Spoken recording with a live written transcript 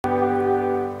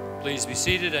Please be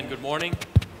seated and good morning.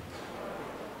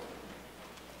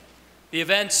 The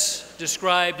events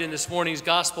described in this morning's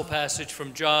gospel passage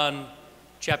from John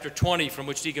chapter 20, from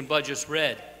which Deacon Bud just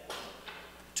read,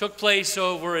 took place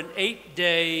over an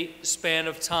 8-day span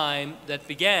of time that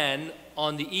began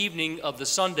on the evening of the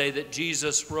Sunday that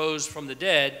Jesus rose from the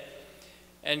dead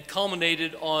and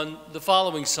culminated on the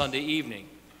following Sunday evening.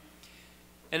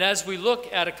 And as we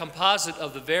look at a composite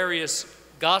of the various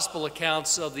gospel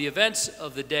accounts of the events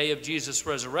of the day of Jesus'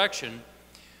 resurrection,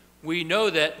 we know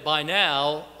that by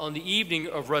now, on the evening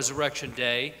of Resurrection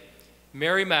Day,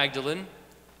 Mary Magdalene,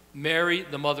 Mary,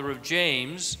 the mother of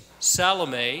James,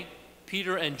 Salome,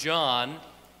 Peter, and John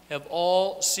have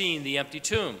all seen the empty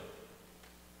tomb.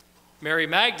 Mary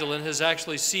Magdalene has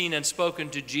actually seen and spoken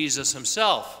to Jesus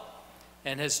himself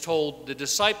and has told the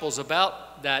disciples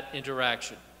about that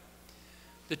interaction.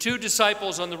 The two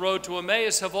disciples on the road to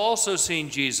Emmaus have also seen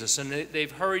Jesus, and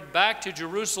they've hurried back to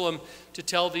Jerusalem to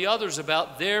tell the others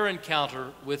about their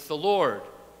encounter with the Lord.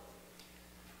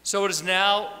 So it is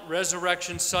now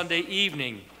Resurrection Sunday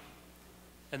evening,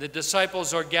 and the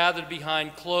disciples are gathered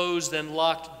behind closed and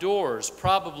locked doors,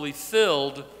 probably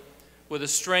filled with a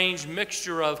strange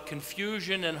mixture of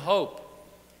confusion and hope,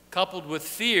 coupled with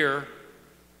fear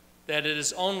that it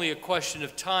is only a question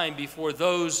of time before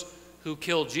those who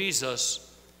killed Jesus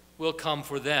will come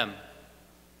for them.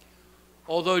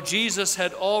 Although Jesus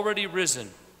had already risen,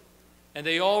 and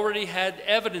they already had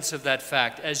evidence of that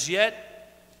fact, as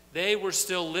yet they were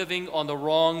still living on the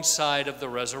wrong side of the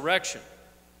resurrection.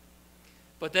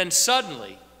 But then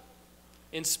suddenly,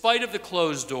 in spite of the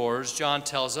closed doors, John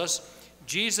tells us,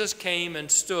 Jesus came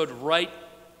and stood right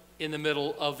in the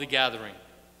middle of the gathering.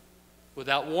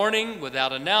 Without warning,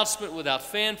 without announcement, without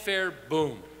fanfare,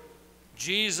 boom,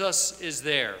 Jesus is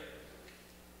there.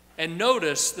 And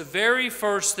notice the very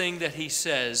first thing that he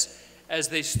says as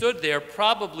they stood there,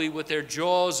 probably with their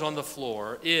jaws on the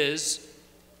floor, is,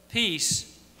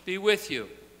 "Peace be with you."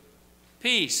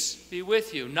 Peace be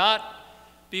with you. Not,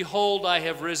 "Behold, I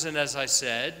have risen as I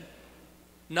said."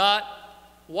 Not,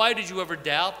 "Why did you ever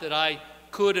doubt that I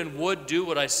could and would do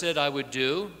what I said I would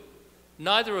do?"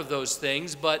 Neither of those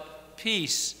things, but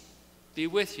peace be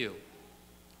with you.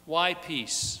 Why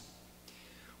peace?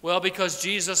 Well, because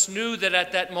Jesus knew that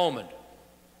at that moment,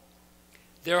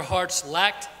 their hearts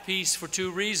lacked peace for two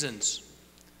reasons.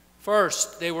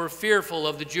 First, they were fearful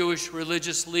of the Jewish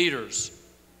religious leaders.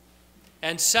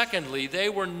 And secondly, they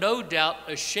were no doubt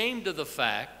ashamed of the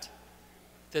fact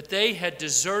that they had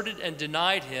deserted and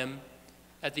denied him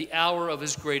at the hour of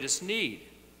his greatest need.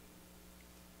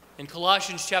 In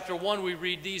Colossians chapter 1, we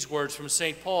read these words from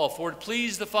St. Paul, "For it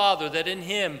pleased the Father that in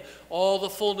him all the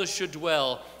fullness should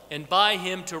dwell, and by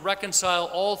him to reconcile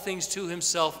all things to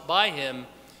himself by him,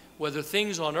 whether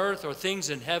things on earth or things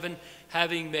in heaven,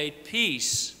 having made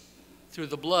peace through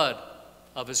the blood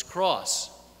of his cross."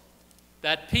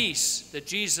 That peace that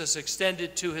Jesus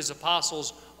extended to his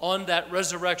apostles on that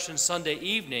Resurrection Sunday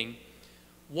evening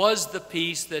was the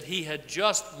peace that he had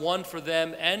just won for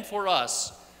them and for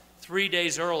us 3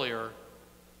 days earlier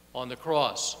on the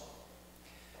cross.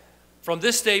 From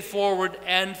this day forward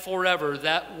and forever,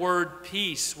 that word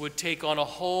peace would take on a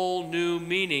whole new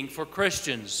meaning for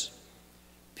Christians.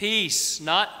 Peace,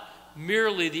 not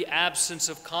merely the absence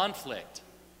of conflict,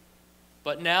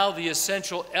 but now the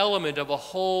essential element of a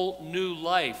whole new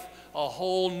life, a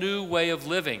whole new way of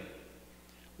living.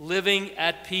 Living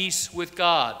at peace with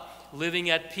God, living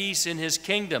at peace in his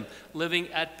kingdom,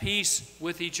 living at peace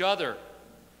with each other.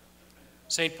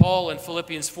 St. Paul in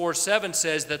Philippians 4:7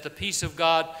 says that the peace of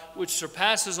God, which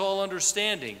surpasses all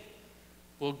understanding,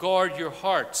 will guard your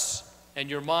hearts and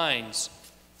your minds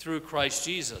through Christ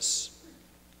Jesus.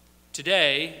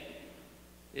 Today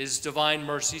is Divine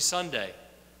Mercy Sunday,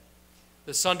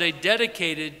 the Sunday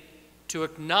dedicated to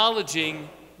acknowledging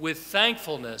with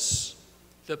thankfulness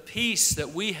the peace that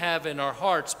we have in our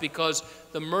hearts because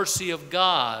the mercy of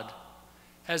God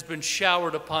has been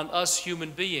showered upon us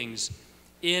human beings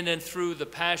in and through the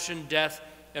passion, death,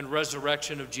 and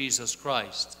resurrection of Jesus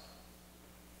Christ.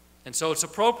 And so it's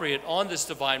appropriate on this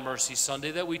Divine Mercy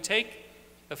Sunday that we take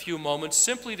a few moments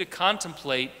simply to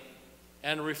contemplate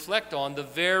and reflect on the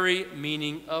very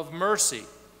meaning of mercy,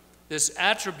 this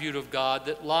attribute of God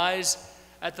that lies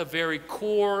at the very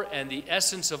core and the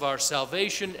essence of our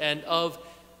salvation and of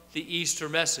the Easter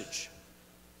message.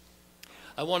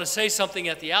 I want to say something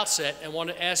at the outset and want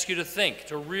to ask you to think,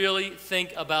 to really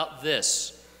think about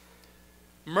this.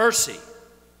 Mercy.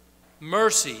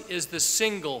 Mercy is the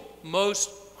single most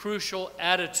crucial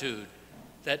attitude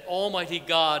that Almighty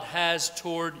God has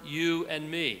toward you and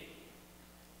me.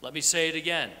 Let me say it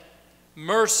again.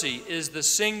 Mercy is the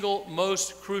single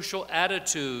most crucial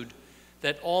attitude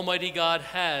that Almighty God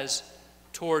has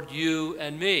toward you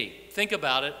and me. Think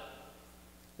about it.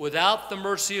 Without the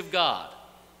mercy of God,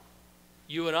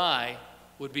 you and I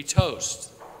would be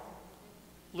toast.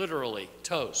 Literally,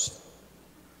 toast.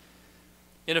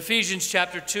 In Ephesians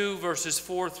chapter 2, verses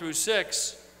 4 through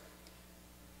 6,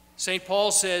 St.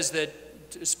 Paul says that,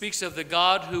 speaks of the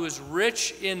God who is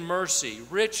rich in mercy,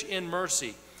 rich in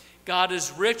mercy. God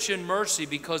is rich in mercy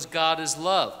because God is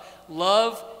love.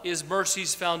 Love is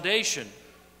mercy's foundation,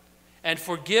 and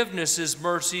forgiveness is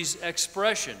mercy's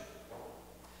expression.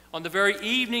 On the very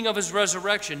evening of his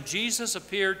resurrection, Jesus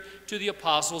appeared to the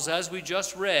apostles, as we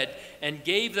just read, and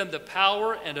gave them the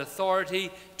power and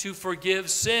authority to forgive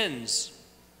sins,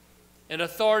 an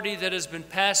authority that has been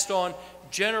passed on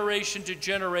generation to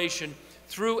generation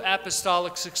through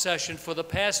apostolic succession for the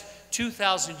past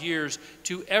 2,000 years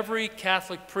to every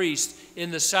Catholic priest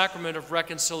in the sacrament of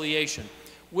reconciliation,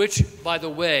 which, by the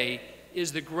way,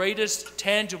 is the greatest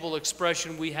tangible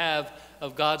expression we have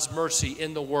of God's mercy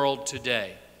in the world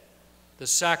today, the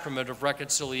sacrament of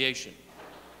reconciliation.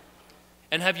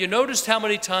 And have you noticed how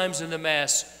many times in the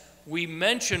Mass we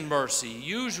mention mercy,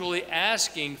 usually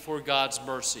asking for God's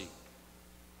mercy?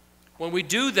 When we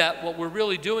do that, what we're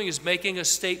really doing is making a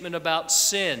statement about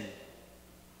sin,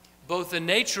 both the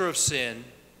nature of sin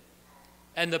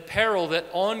and the peril that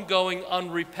ongoing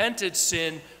unrepented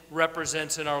sin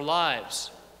represents in our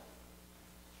lives.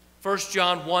 1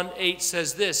 John 1:8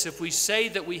 says this, "If we say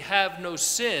that we have no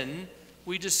sin,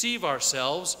 we deceive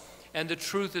ourselves, and the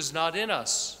truth is not in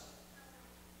us."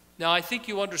 Now, I think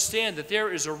you understand that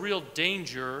there is a real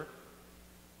danger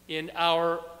in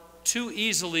our too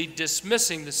easily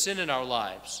dismissing the sin in our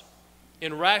lives,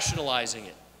 in rationalizing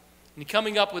it, and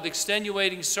coming up with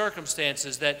extenuating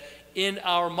circumstances that in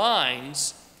our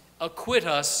minds acquit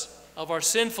us of our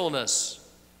sinfulness.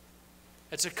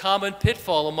 It's a common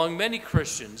pitfall among many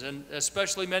Christians, and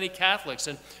especially many Catholics,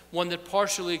 and one that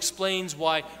partially explains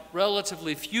why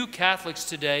relatively few Catholics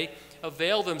today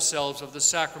avail themselves of the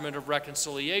sacrament of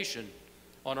reconciliation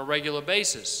on a regular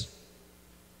basis.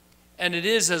 And it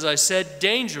is, as I said,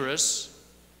 dangerous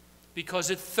because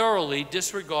it thoroughly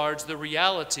disregards the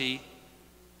reality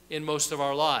in most of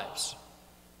our lives.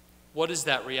 What is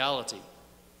that reality?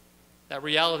 That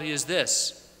reality is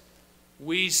this: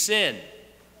 we sin.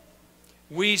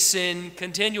 We sin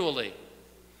continually.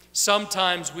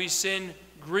 Sometimes we sin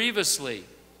grievously.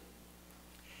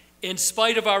 In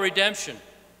spite of our redemption,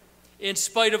 in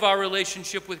spite of our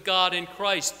relationship with God in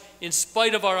Christ, in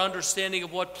spite of our understanding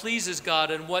of what pleases God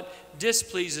and what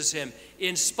displeases Him,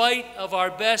 in spite of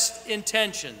our best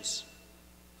intentions,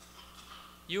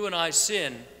 you and I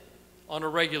sin on a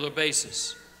regular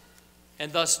basis,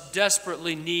 and thus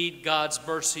desperately need God's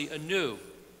mercy anew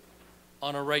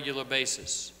on a regular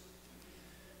basis.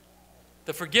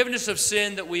 The forgiveness of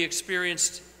sin that we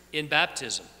experienced in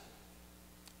baptism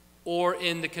or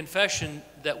in the confession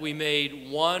that we made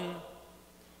 1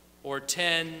 or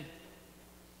 10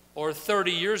 or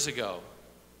 30 years ago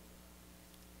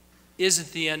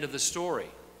isn't the end of the story.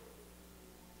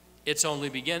 It's only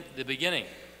the beginning.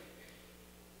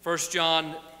 1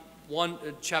 John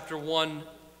 1, chapter 1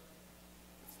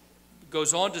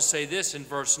 goes on to say this in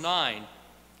verse 9,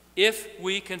 "If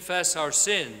we confess our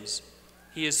sins,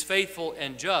 He is faithful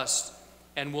and just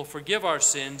and will forgive our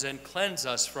sins and cleanse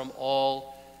us from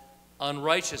all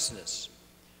unrighteousness."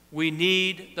 We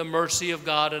need the mercy of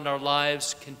God in our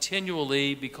lives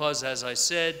continually because, as I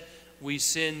said, we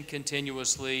sin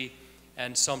continuously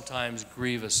and sometimes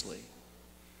grievously.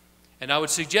 And I would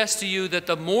suggest to you that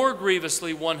the more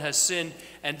grievously one has sinned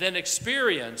and then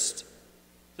experienced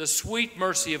the sweet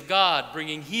mercy of God,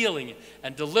 bringing healing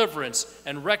and deliverance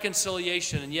and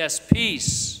reconciliation and, yes,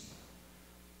 peace,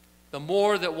 the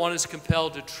more that one is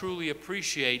compelled to truly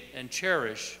appreciate and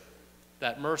cherish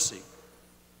that mercy.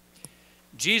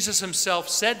 Jesus himself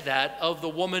said that of the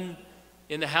woman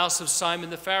in the house of Simon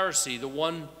the Pharisee, the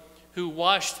one who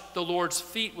washed the Lord's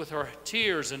feet with her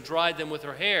tears and dried them with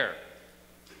her hair.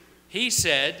 He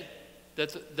said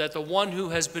that the one who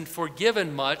has been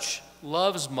forgiven much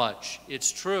loves much.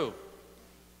 It's true.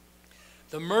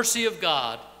 The mercy of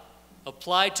God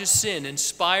applied to sin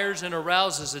inspires and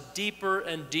arouses a deeper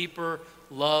and deeper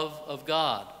love of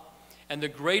God. And the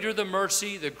greater the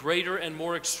mercy, the greater and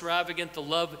more extravagant the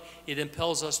love it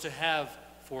impels us to have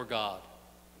for God.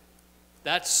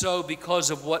 That's so because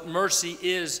of what mercy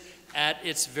is at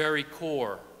its very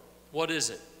core. What is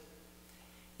it?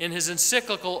 In his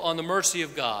encyclical on the mercy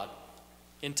of God,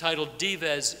 entitled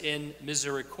Dives in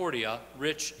Misericordia,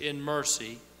 Rich in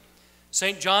Mercy,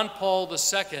 St. John Paul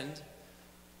II,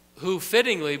 who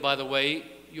fittingly, by the way,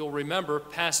 you'll remember,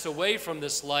 passed away from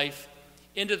this life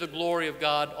into the glory of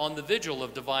God on the vigil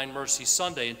of Divine Mercy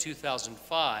Sunday in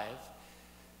 2005,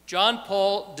 John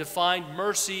Paul defined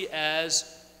mercy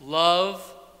as love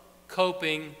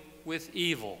coping with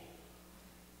evil.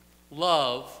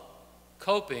 Love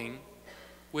coping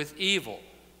with evil.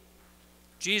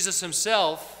 Jesus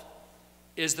himself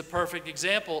is the perfect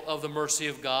example of the mercy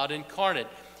of God incarnate.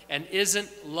 And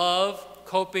isn't love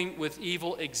coping with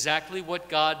evil exactly what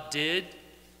God did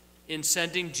in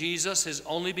sending Jesus, his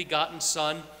only begotten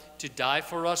Son, to die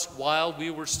for us while we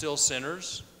were still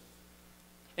sinners?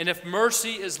 And if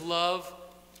mercy is love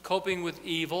coping with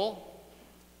evil,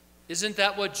 isn't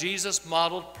that what Jesus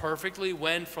modeled perfectly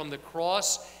when from the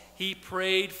cross he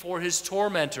prayed for his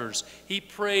tormentors? He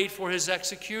prayed for his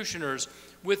executioners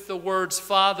with the words,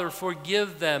 "Father,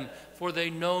 forgive them, for they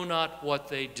know not what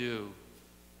they do."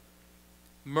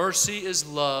 Mercy is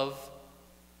love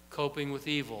coping with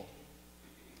evil.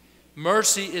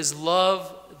 Mercy is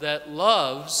love that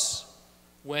loves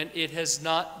when it has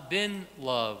not been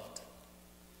loved.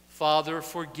 Father,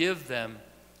 forgive them,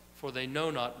 for they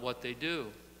know not what they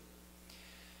do.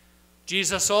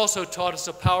 Jesus also taught us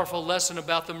a powerful lesson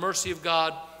about the mercy of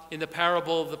God in the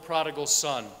parable of the prodigal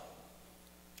son,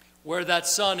 where that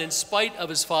son, in spite of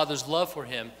his father's love for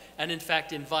him, and in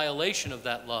fact in violation of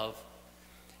that love,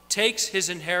 takes his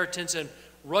inheritance and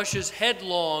rushes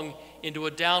headlong into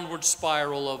a downward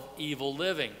spiral of evil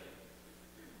living.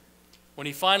 When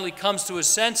he finally comes to his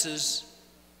senses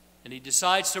and he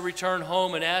decides to return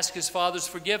home and ask his father's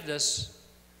forgiveness,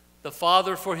 the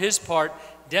father, for his part,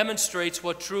 demonstrates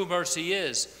what true mercy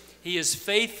is. He is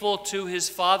faithful to his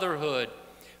fatherhood,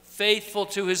 faithful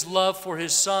to his love for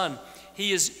his son.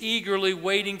 He is eagerly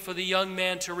waiting for the young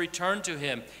man to return to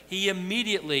him. He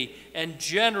immediately and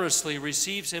generously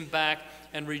receives him back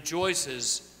and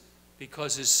rejoices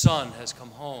because his son has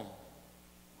come home.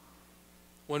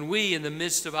 When we, in the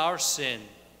midst of our sin,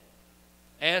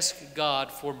 ask God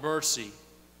for mercy,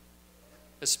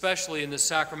 especially in the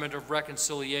sacrament of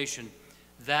reconciliation,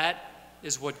 that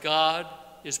is what God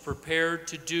is prepared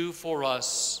to do for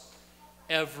us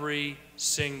every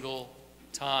single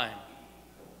time.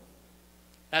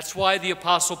 That's why the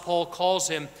Apostle Paul calls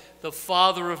him the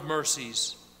Father of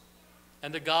mercies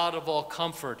and the God of all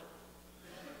comfort.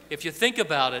 If you think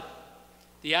about it,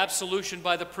 the absolution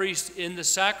by the priest in the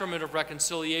sacrament of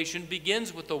reconciliation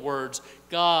begins with the words,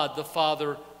 God, the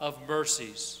Father of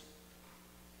mercies.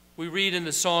 We read in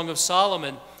the Song of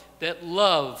Solomon that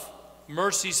love,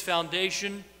 mercy's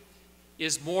foundation,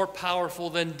 is more powerful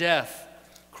than death.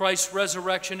 Christ's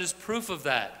resurrection is proof of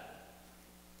that.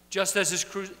 Just as his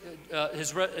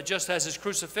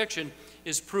crucifixion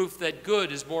is proof that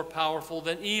good is more powerful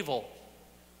than evil.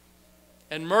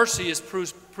 And mercy is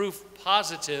proof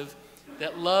positive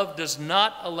that love does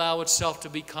not allow itself to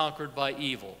be conquered by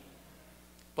evil,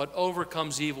 but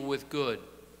overcomes evil with good,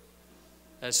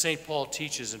 as St. Paul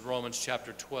teaches in Romans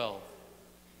chapter 12.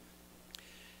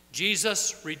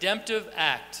 Jesus' redemptive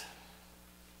act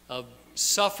of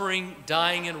suffering,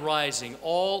 dying, and rising,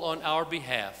 all on our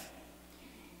behalf,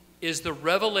 is the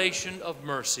revelation of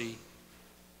mercy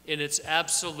in its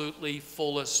absolutely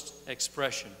fullest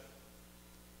expression.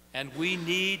 And we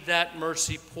need that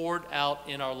mercy poured out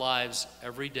in our lives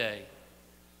every day.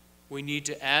 We need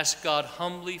to ask God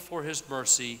humbly for his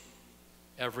mercy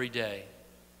every day.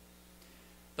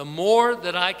 The more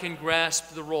that I can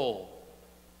grasp the role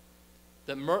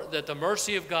that the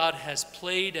mercy of God has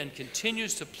played and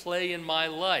continues to play in my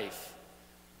life,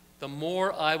 the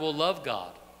more I will love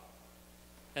God.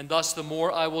 And thus the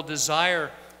more I will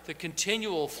desire the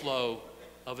continual flow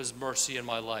of his mercy in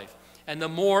my life. And the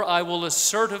more I will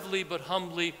assertively but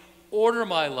humbly order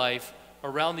my life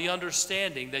around the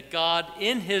understanding that God,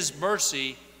 in his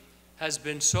mercy, has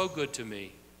been so good to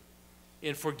me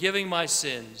in forgiving my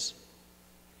sins,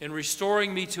 in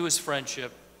restoring me to his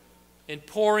friendship, in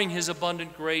pouring his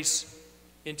abundant grace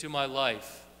into my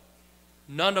life,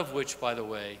 none of which, by the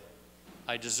way,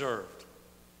 I deserved.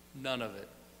 None of it.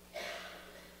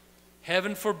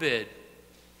 Heaven forbid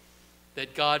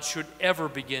that God should ever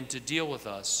begin to deal with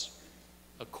us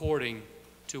according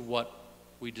to what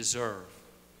we deserve.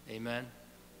 Amen?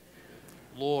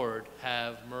 Lord,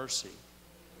 have mercy.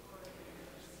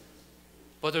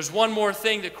 But there's one more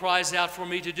thing that cries out for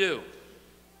me to do.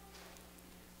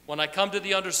 When I come to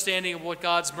the understanding of what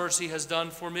God's mercy has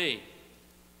done for me,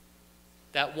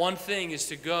 that one thing is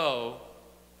to go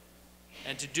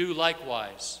and to do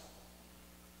likewise.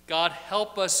 God,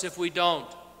 help us if we don't.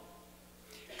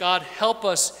 God, help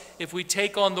us if we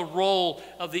take on the role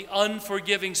of the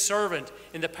unforgiving servant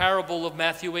in the parable of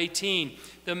Matthew 18.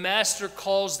 The master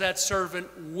calls that servant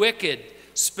wicked,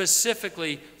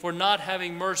 specifically for not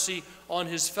having mercy on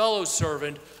his fellow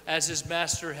servant as his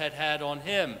master had had on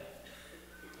him.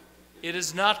 It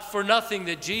is not for nothing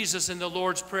that Jesus in the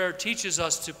Lord's Prayer teaches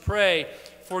us to pray,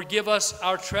 "Forgive us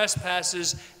our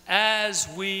trespasses as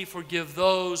we forgive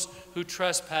those who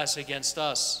trespass against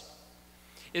us."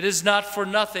 It is not for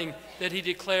nothing that he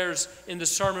declares in the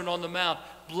Sermon on the Mount,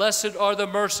 "Blessed are the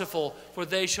merciful, for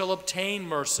they shall obtain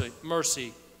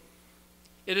mercy."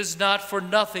 It is not for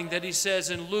nothing that he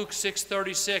says in Luke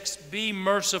 6:36, "Be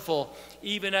merciful,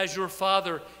 even as your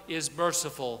Father is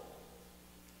merciful."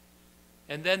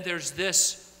 And then there's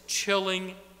this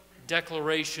chilling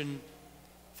declaration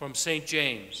from St.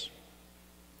 James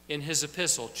in his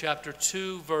epistle, chapter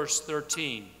 2, verse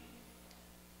 13.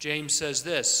 James says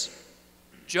this,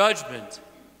 "Judgment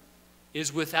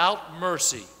is without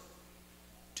mercy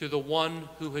to the one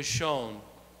who has shown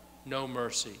no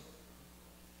mercy."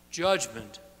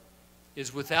 Judgment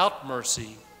is without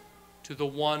mercy to the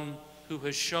one who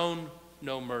has shown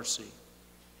no mercy.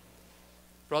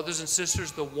 Brothers and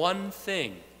sisters, the one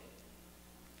thing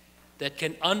that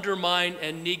can undermine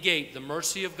and negate the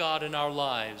mercy of God in our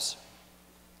lives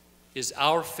is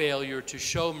our failure to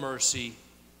show mercy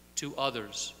to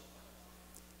others.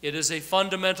 It is a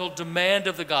fundamental demand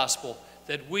of the gospel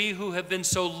that we who have been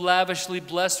so lavishly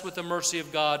blessed with the mercy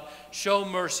of God show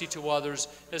mercy to others,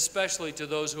 especially to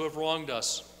those who have wronged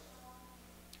us.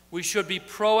 We should be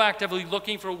proactively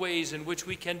looking for ways in which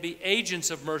we can be agents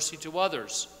of mercy to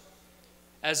others,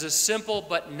 as a simple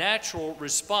but natural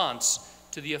response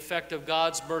to the effect of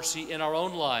God's mercy in our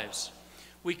own lives.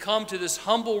 We come to this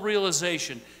humble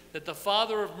realization that the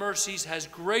Father of mercies has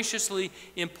graciously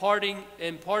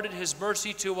imparted his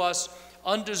mercy to us,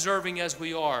 undeserving as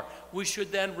we are. We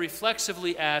should then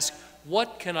reflexively ask,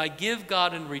 what can I give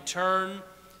God in return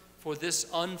for this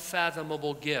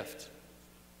unfathomable gift?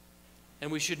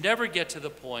 And we should never get to the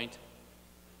point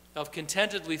of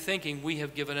contentedly thinking we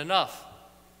have given enough.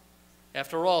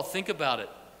 After all, think about it.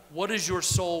 What is your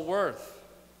soul worth?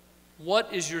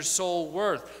 What is your soul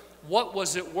worth? What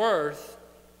was it worth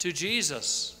to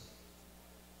Jesus?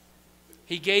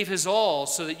 He gave his all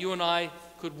so that you and I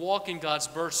could walk in God's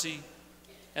mercy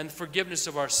and the forgiveness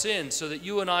of our sins, so that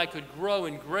you and I could grow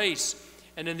in grace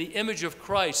and in the image of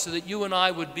Christ, so that you and I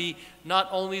would be not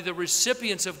only the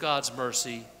recipients of God's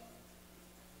mercy,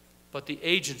 but the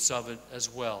agents of it as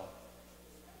well.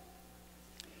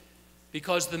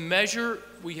 Because the measure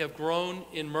we have grown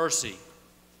in mercy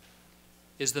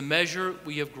is the measure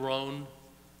we have grown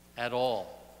at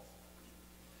all.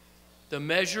 The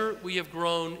measure we have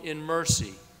grown in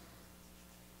mercy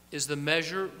is the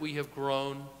measure we have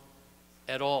grown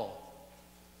at all.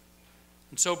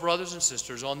 And so, brothers and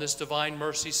sisters, on this Divine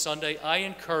Mercy Sunday, I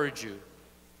encourage you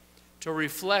to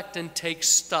reflect and take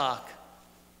stock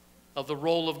of the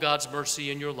role of God's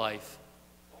mercy in your life,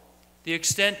 the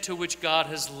extent to which God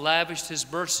has lavished his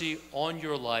mercy on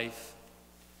your life,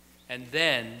 and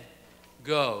then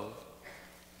go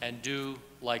and do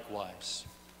likewise.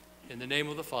 In the name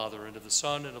of the Father, and of the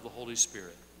Son, and of the Holy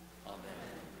Spirit. Amen.